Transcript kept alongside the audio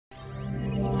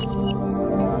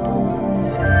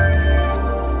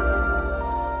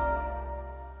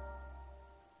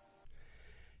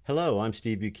Hello, I'm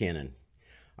Steve Buchanan.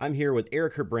 I'm here with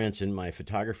Eric Herbranson, my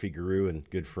photography guru and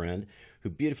good friend, who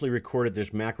beautifully recorded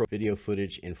this macro video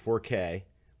footage in 4K,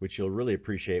 which you'll really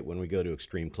appreciate when we go to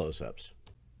extreme close-ups.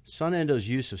 Sunendo's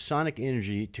use of sonic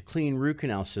energy to clean root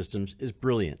canal systems is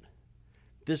brilliant.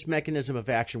 This mechanism of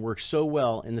action works so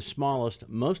well in the smallest,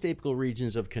 most apical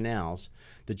regions of canals,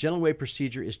 the GentleWave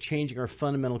procedure is changing our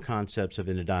fundamental concepts of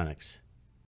endodontics.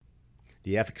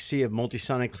 The efficacy of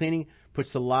multisonic cleaning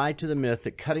puts the lie to the myth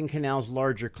that cutting canals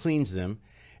larger cleans them,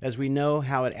 as we know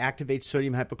how it activates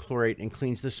sodium hypochlorite and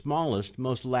cleans the smallest,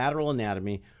 most lateral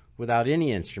anatomy without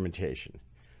any instrumentation.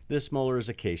 This molar is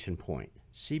a case in point.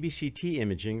 CBCT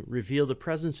imaging revealed the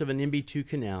presence of an MB2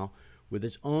 canal with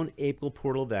its own apical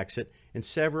portal of exit and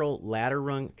several ladder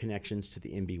rung connections to the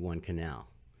MB1 canal.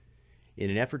 In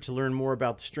an effort to learn more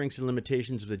about the strengths and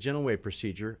limitations of the GentleWave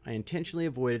procedure, I intentionally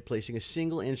avoided placing a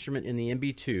single instrument in the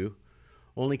MB2,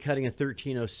 only cutting a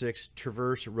 1306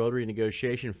 traverse rotary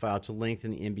negotiation file to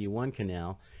lengthen the MB1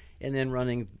 canal, and then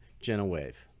running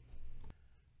GentleWave.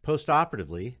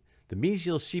 Post-operatively, the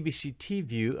mesial CBCT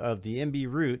view of the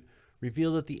MB root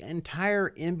revealed that the entire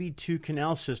MB2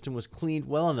 canal system was cleaned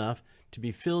well enough to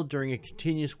be filled during a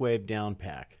continuous wave down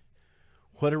pack.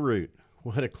 What a root,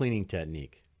 what a cleaning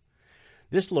technique.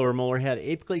 This lower molar had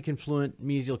apically confluent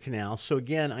mesial canal, so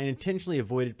again, I intentionally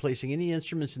avoided placing any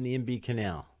instruments in the MB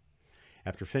canal.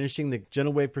 After finishing the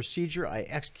GentleWave procedure, I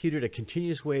executed a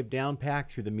continuous wave down pack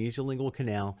through the mesiolingual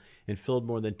canal and filled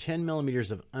more than 10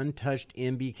 millimeters of untouched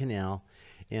MB canal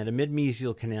and a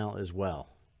mid-mesial canal as well.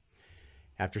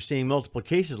 After seeing multiple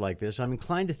cases like this, I'm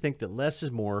inclined to think that less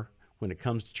is more when it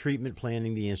comes to treatment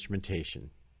planning the instrumentation.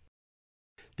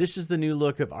 This is the new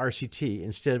look of RCT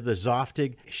instead of the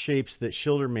Zoftig shapes that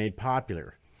Schilder made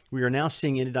popular. We are now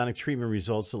seeing endodontic treatment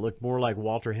results that look more like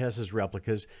Walter Hess's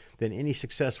replicas than any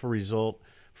successful result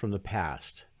from the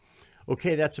past.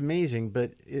 Okay, that's amazing,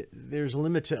 but there's a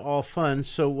limit to all fun,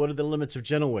 so what are the limits of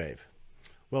GentleWave?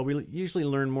 Well, we usually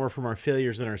learn more from our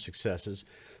failures than our successes,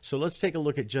 so let's take a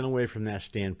look at GentleWave from that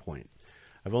standpoint.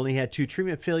 I've only had 2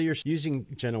 treatment failures using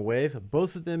GentleWave,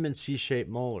 both of them in C-shaped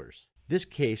molars. This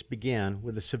case began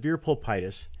with a severe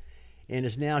pulpitis and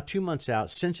is now 2 months out,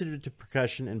 sensitive to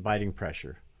percussion and biting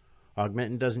pressure.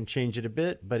 Augmentin doesn't change it a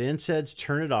bit, but NSAIDs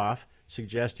turn it off,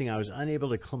 suggesting I was unable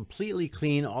to completely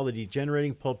clean all the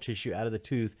degenerating pulp tissue out of the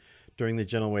tooth during the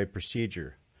GentleWave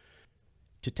procedure.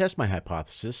 To test my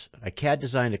hypothesis, I CAD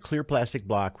designed a clear plastic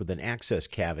block with an access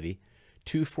cavity,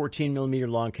 2 14mm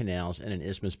long canals, and an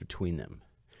isthmus between them.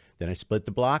 Then I split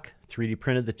the block, 3D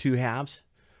printed the 2 halves,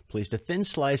 placed a thin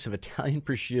slice of Italian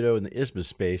prosciutto in the isthmus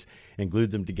space, and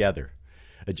glued them together.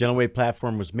 A GentleWave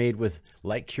platform was made with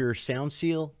Light Cure Sound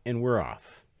Seal, and we're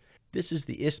off. This is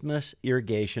the Isthmus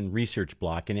irrigation research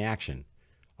block in action,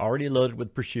 already loaded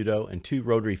with prosciutto and 2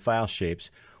 rotary file shapes,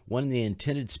 one in the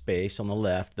intended space on the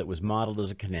left that was modeled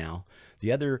as a canal.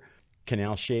 The other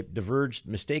canal shape diverged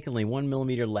mistakenly 1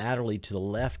 millimeter laterally to the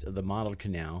left of the modeled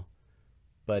canal,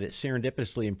 but it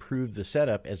serendipitously improved the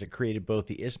setup as it created both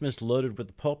the isthmus loaded with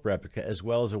the pulp replica as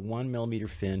well as a 1 millimeter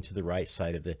fin to the right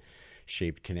side of the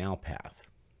shaped canal path.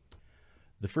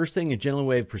 The first thing a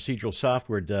GentleWave procedural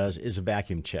software does is a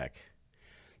vacuum check.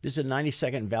 This is a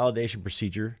 90-second validation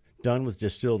procedure done with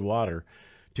distilled water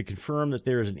to confirm that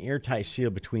there is an airtight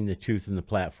seal between the tooth and the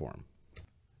platform.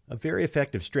 A very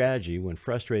effective strategy when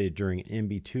frustrated during an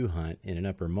MB2 hunt in an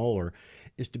upper molar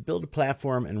is to build a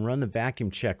platform and run the vacuum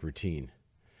check routine.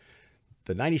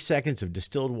 The 90 seconds of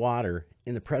distilled water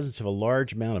in the presence of a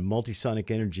large amount of multisonic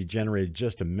energy generated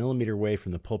just a millimeter away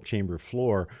from the pulp chamber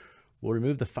floor will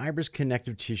remove the fibrous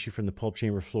connective tissue from the pulp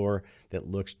chamber floor that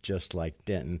looks just like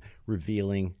dentin,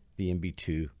 revealing the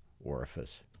MB2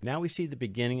 orifice. Now we see the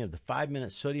beginning of the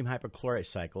 5-minute sodium hypochlorite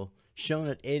cycle shown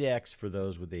at 8x for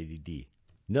those with ADD.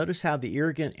 Notice how the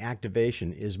irrigant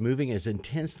activation is moving as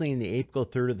intensely in the apical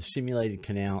third of the simulated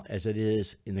canal as it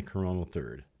is in the coronal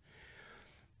third.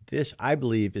 This, I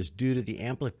believe, is due to the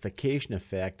amplification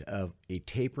effect of a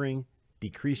tapering,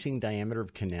 decreasing diameter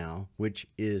of canal, which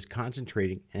is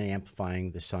concentrating and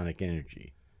amplifying the sonic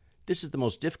energy. This is the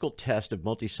most difficult test of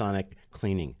multisonic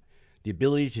cleaning, the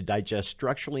ability to digest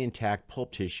structurally intact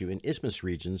pulp tissue in isthmus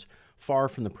regions far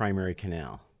from the primary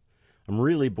canal. I'm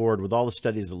really bored with all the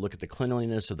studies that look at the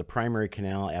cleanliness of the primary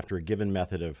canal after a given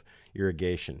method of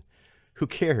irrigation. Who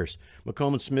cares?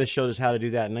 McComb and Smith showed us how to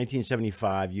do that in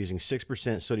 1975 using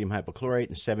 6% sodium hypochlorite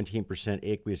and 17%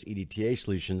 aqueous EDTA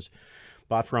solutions,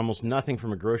 bought for almost nothing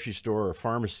from a grocery store or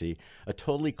pharmacy. A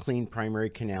totally clean primary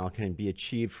canal can be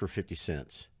achieved for 50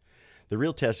 cents. The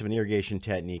real test of an irrigation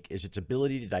technique is its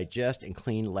ability to digest and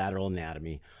clean lateral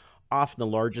anatomy, often the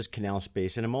largest canal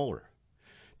space in a molar.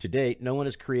 To date, no one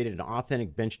has created an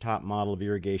authentic benchtop model of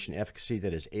irrigation efficacy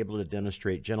that is able to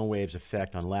demonstrate GentleWave's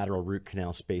effect on lateral root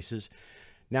canal spaces.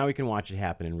 Now we can watch it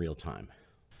happen in real time.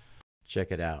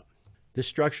 Check it out. This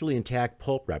structurally intact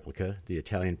pulp replica, the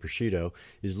Italian prosciutto,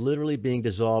 is literally being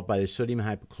dissolved by the sodium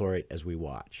hypochlorite as we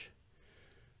watch.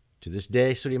 To this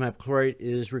day, sodium hypochlorite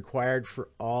is required for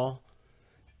all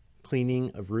cleaning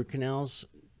of root canals,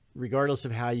 regardless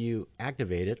of how you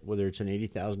activate it, whether it's an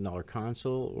 $80,000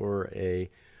 console or a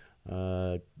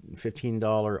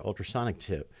 $15 ultrasonic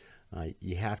tip.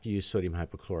 You have to use sodium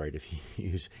hypochlorite. If you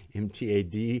use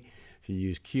MTAD, if you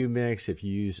use Q-Mix, if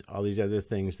you use all these other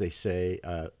things they say,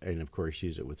 and of course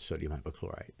use it with sodium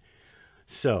hypochlorite.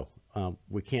 So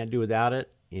we can't do without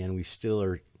it, and we still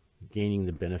are gaining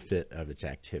the benefit of its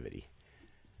activity.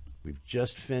 We've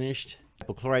just finished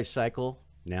hypochlorite cycle,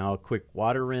 now a quick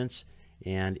water rinse,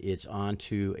 and it's on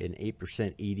to an 8%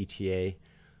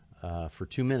 EDTA for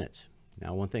 2 minutes.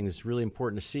 Now, one thing that's really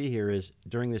important to see here is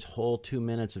during this whole 2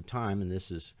 minutes of time, and this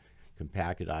is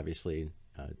compacted, obviously,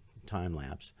 time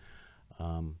lapse,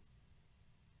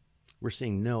 we're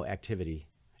seeing no activity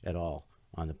at all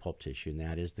on the pulp tissue, and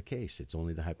that is the case. It's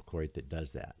only the hypochlorite that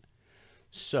does that.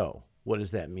 So, what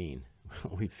does that mean?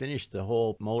 Well, we finished the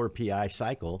whole molar PI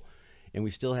cycle, and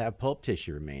we still have pulp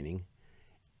tissue remaining,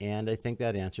 and I think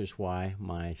that answers why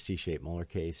my C-shaped molar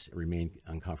case remained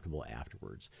uncomfortable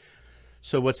afterwards.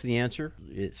 So what's the answer?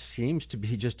 It seems to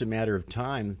be just a matter of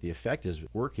time. The effect is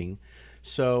working.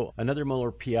 So another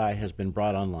molar PI has been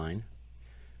brought online.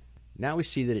 Now we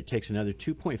see that it takes another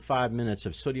 2.5 minutes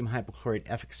of sodium hypochlorite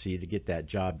efficacy to get that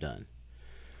job done.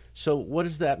 So what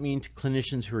does that mean to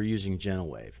clinicians who are using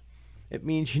GentleWave? It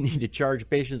means you need to charge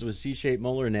patients with C-shaped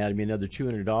molar anatomy another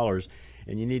 $200,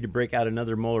 and you need to break out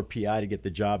another molar PI to get the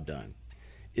job done.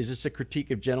 Is this a critique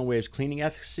of GentleWave's cleaning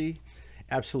efficacy?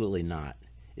 Absolutely not.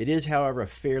 It is, however, a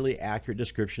fairly accurate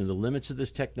description of the limits of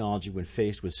this technology when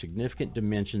faced with significant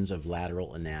dimensions of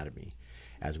lateral anatomy.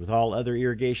 As with all other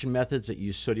irrigation methods that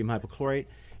use sodium hypochlorite,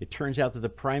 it turns out that the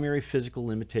primary physical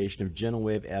limitation of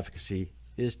GentleWave efficacy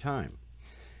is time.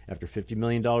 After $50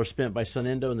 million spent by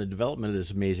Sunendo in the development of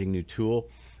this amazing new tool,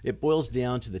 it boils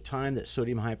down to the time that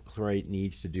sodium hypochlorite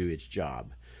needs to do its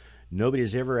job. Nobody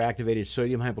has ever activated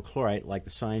sodium hypochlorite like the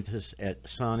scientists at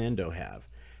Sunendo have.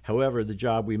 However, the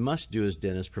job we must do as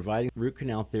dentists providing root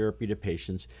canal therapy to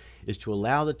patients is to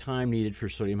allow the time needed for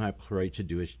sodium hypochlorite to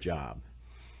do its job.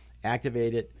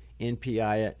 Activate it,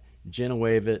 NPI it,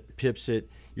 GentleWave it, PIPS it,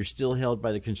 you're still held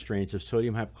by the constraints of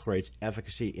sodium hypochlorite's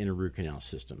efficacy in a root canal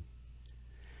system.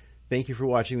 Thank you for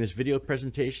watching this video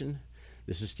presentation.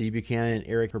 This is Steve Buchanan and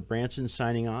Eric Herbranson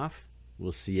signing off.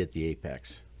 We'll see you at the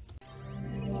Apex.